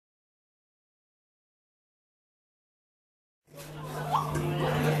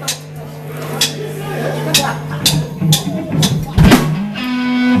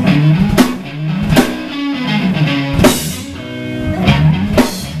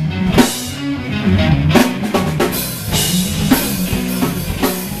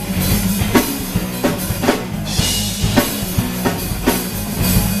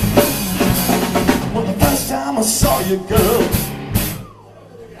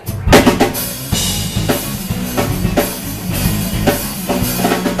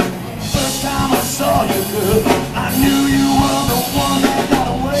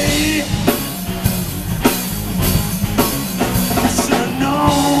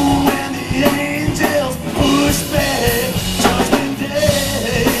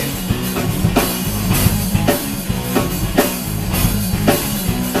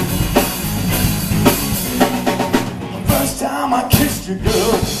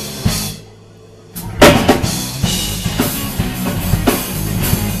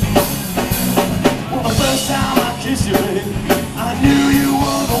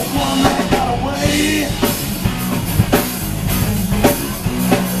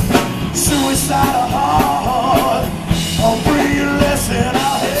suicide of heart. I'll bring you less than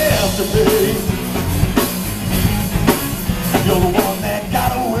I'll have to pay. You're the one that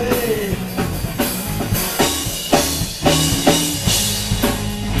got away.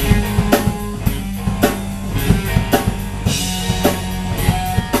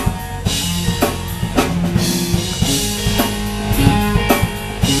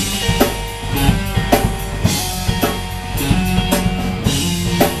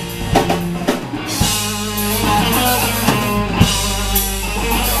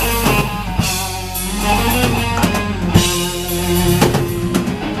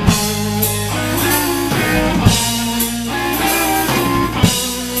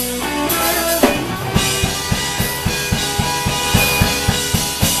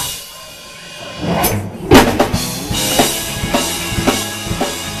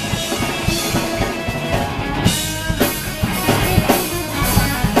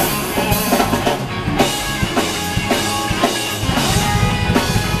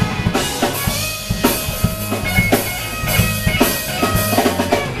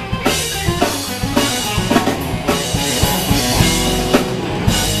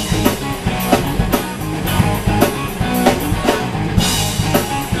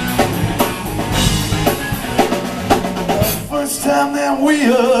 First time that we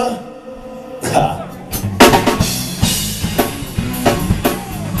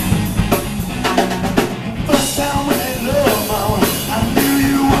first time we made love, mama, I knew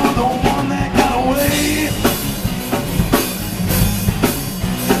you were the one that got away.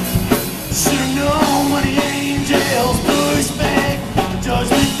 Should've known when the angels push back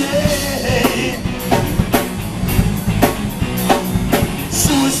Judgment Day.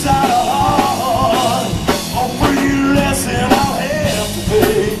 Suicide